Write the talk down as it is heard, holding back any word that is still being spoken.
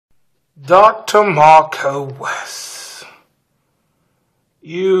Dr. Marco West,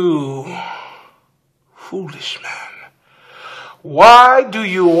 you foolish man, why do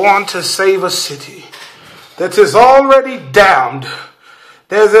you want to save a city that is already damned,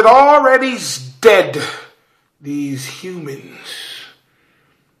 that is already dead? These humans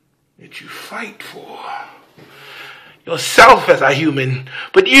that you fight for, yourself as a human,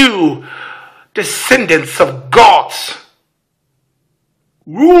 but you, descendants of gods,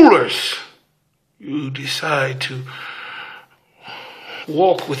 rulers, you decide to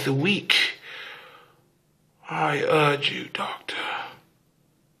walk with the weak. I urge you, doctor,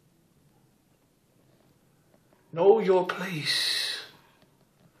 know your place.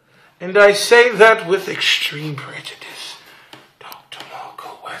 And I say that with extreme prejudice. Dr.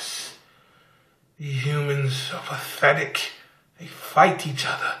 Marco West, the humans are pathetic. They fight each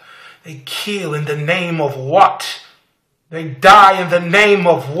other. They kill in the name of what? They die in the name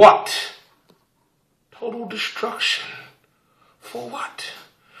of what? Total destruction. For what?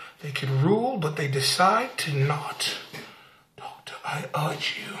 They could rule, but they decide to not. Doctor, I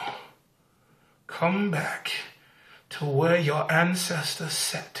urge you, come back to where your ancestors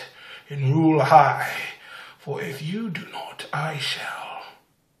sat and rule high. For if you do not, I shall.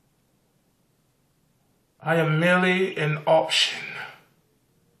 I am merely an option.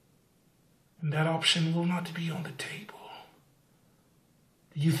 And that option will not be on the table.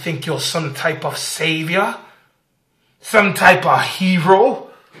 Do you think you're some type of savior? Some type of hero?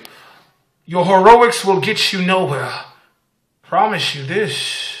 Your heroics will get you nowhere. Promise you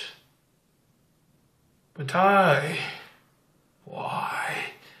this. But why?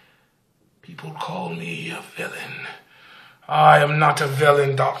 People call me a villain. I am not a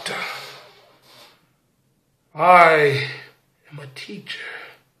villain, doctor. I am a teacher.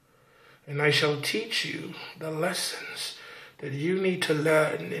 And I shall teach you the lessons that you need to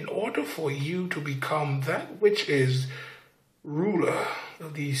learn in order for you to become that which is ruler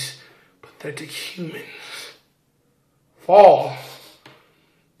of these pathetic humans. Fall.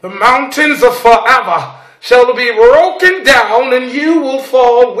 The mountains of forever shall be broken down and you will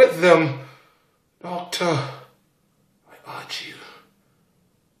fall with them. Doctor, I urge you,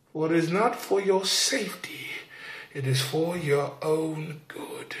 for it is not for your safety, it is for your own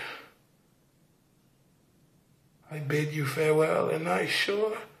good. I bid you farewell, and I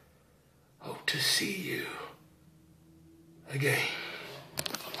sure hope to see you again.